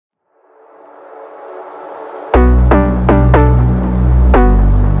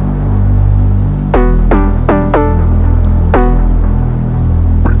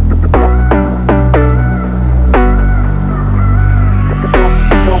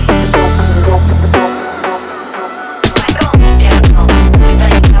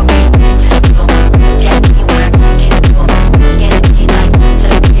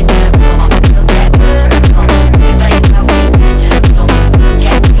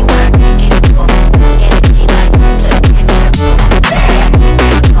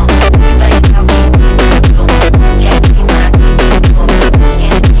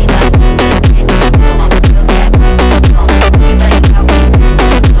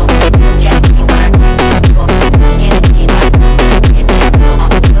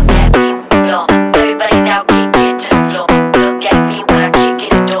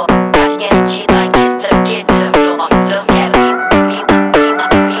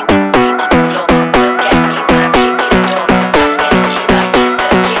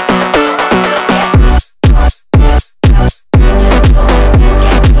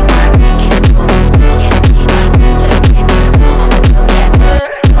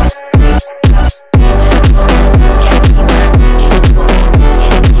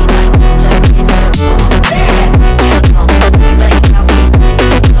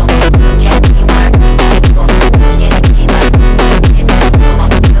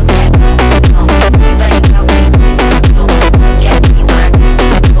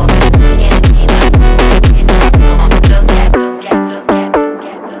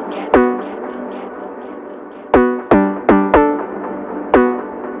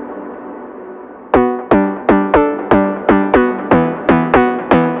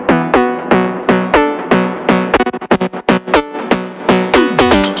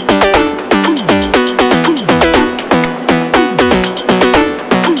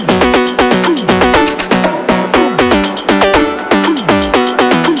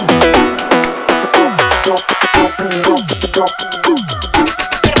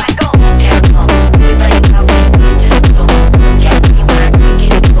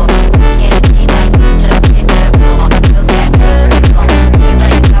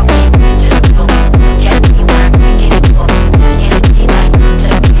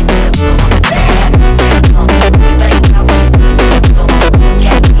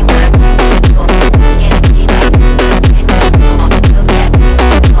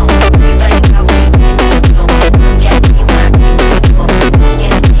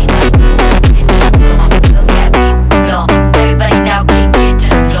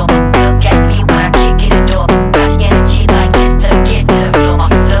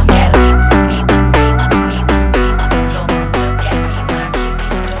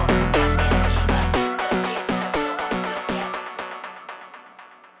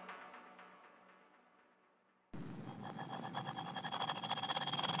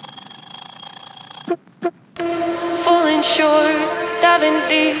diving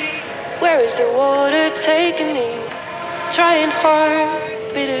deep. Where is the water taking me? Trying hard,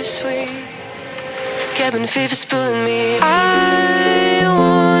 bittersweet. Cabin fever's pulling me. I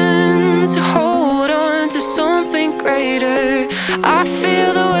want to hold on to something greater. I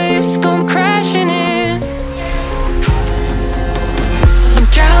feel the waves come crashing in. I'm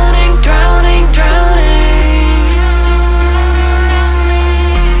drowning, drowning, drowning.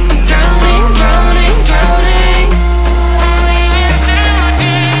 Drowning, drowning, drowning.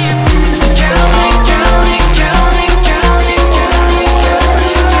 Drowning, drowning, drowning, drowning, drowning,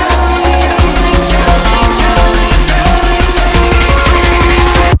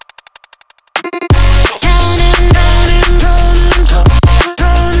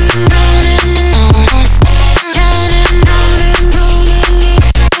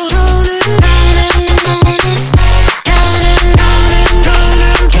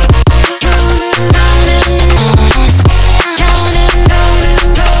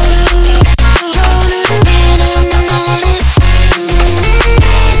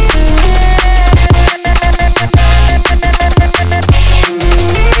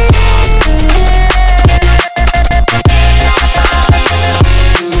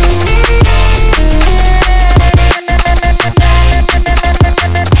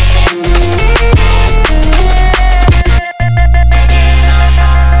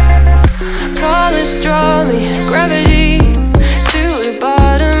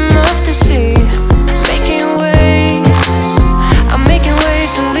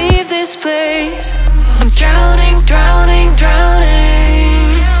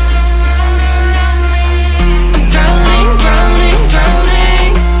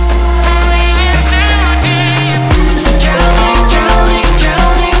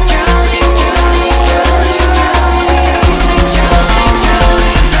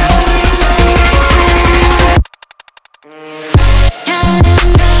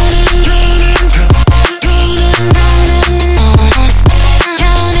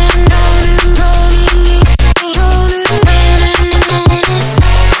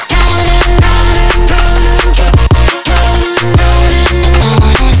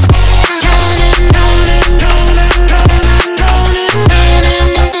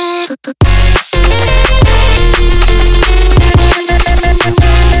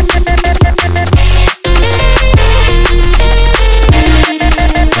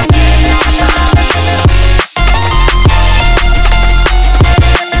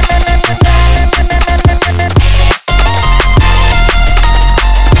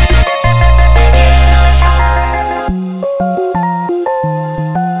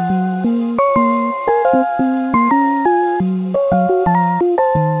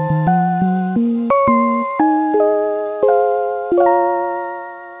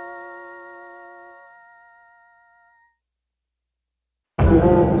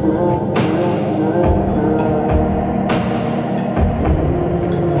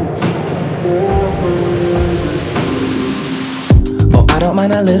 don't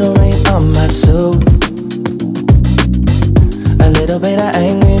mind a little rain on my suit. A little bit of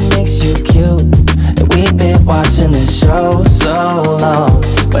angry makes you cute. And we've been watching this show so long,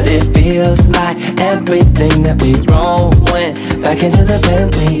 but it feels like everything that we wrote went back into the pen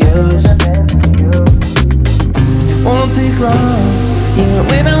we used. It won't take long, even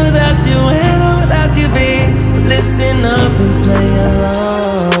when I'm without you, when I'm without you, babe. So listen up and play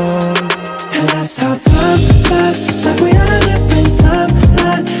along. And that's how time flies, like we on a different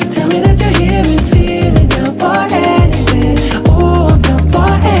timeline. Tell me that you're here and feeling down for anything. Oh, I'm down for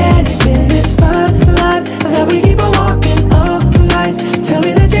anything. This fine line that we keep on walking all night. Tell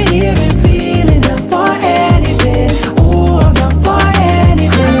me that you're here and feeling down for anything. Oh, I'm down for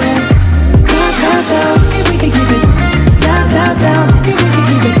anything. Down, down, down, if we can keep it. Down, down, down, if we can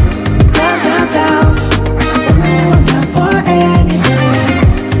keep it. Down, down, down. Oh, I'm down for anything.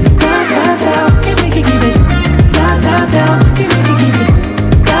 Down, down, down, if we can keep it. Down, down, down, if we can keep it.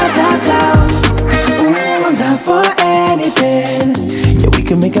 Down, down, down. Oh, I'm down for anything. Yeah, we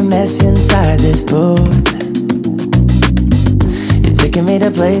can make a mess inside this booth. You're taking me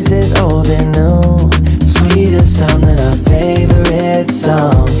to places old and new, sweeter sound than our favorite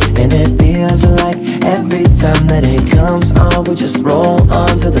song. And it feels like every time that it comes on, we just roll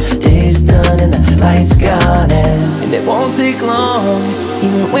on till the day's done and the lights gone. And it won't take long,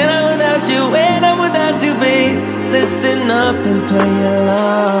 even when I'm without you, when I'm without you, babe. So listen up and play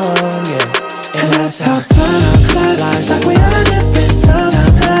along, yeah. And that's how time flies, like we on a different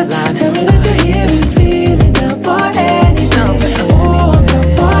timeline. Tell me that you're here and feeling down for anything. Oh, I'm down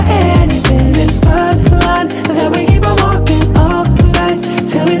for anything. This fine line that we keep on walking all night.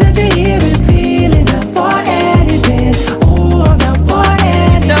 Tell me that you're here and feeling down for anything. Oh, I'm down for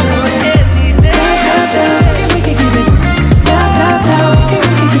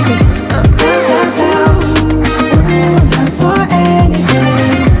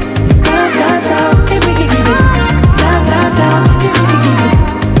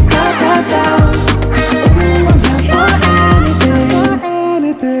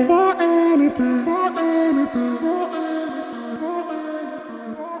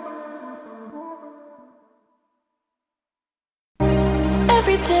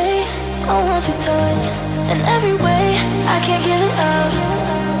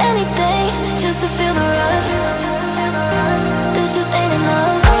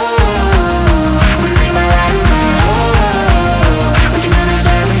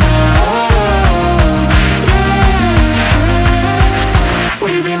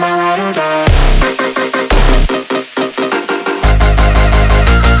ride or die?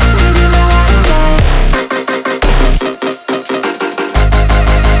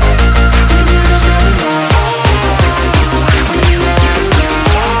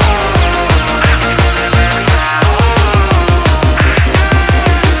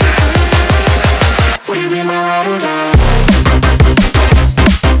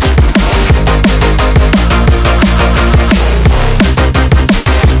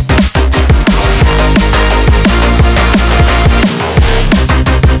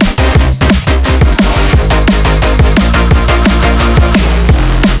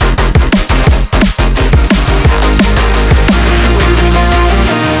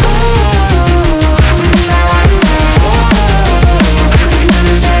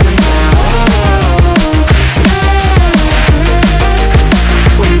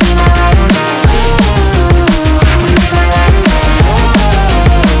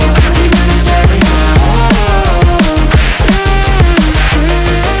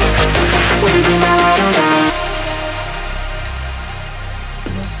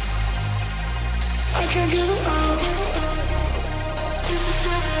 I can't give it up. Just a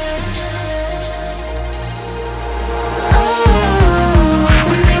second.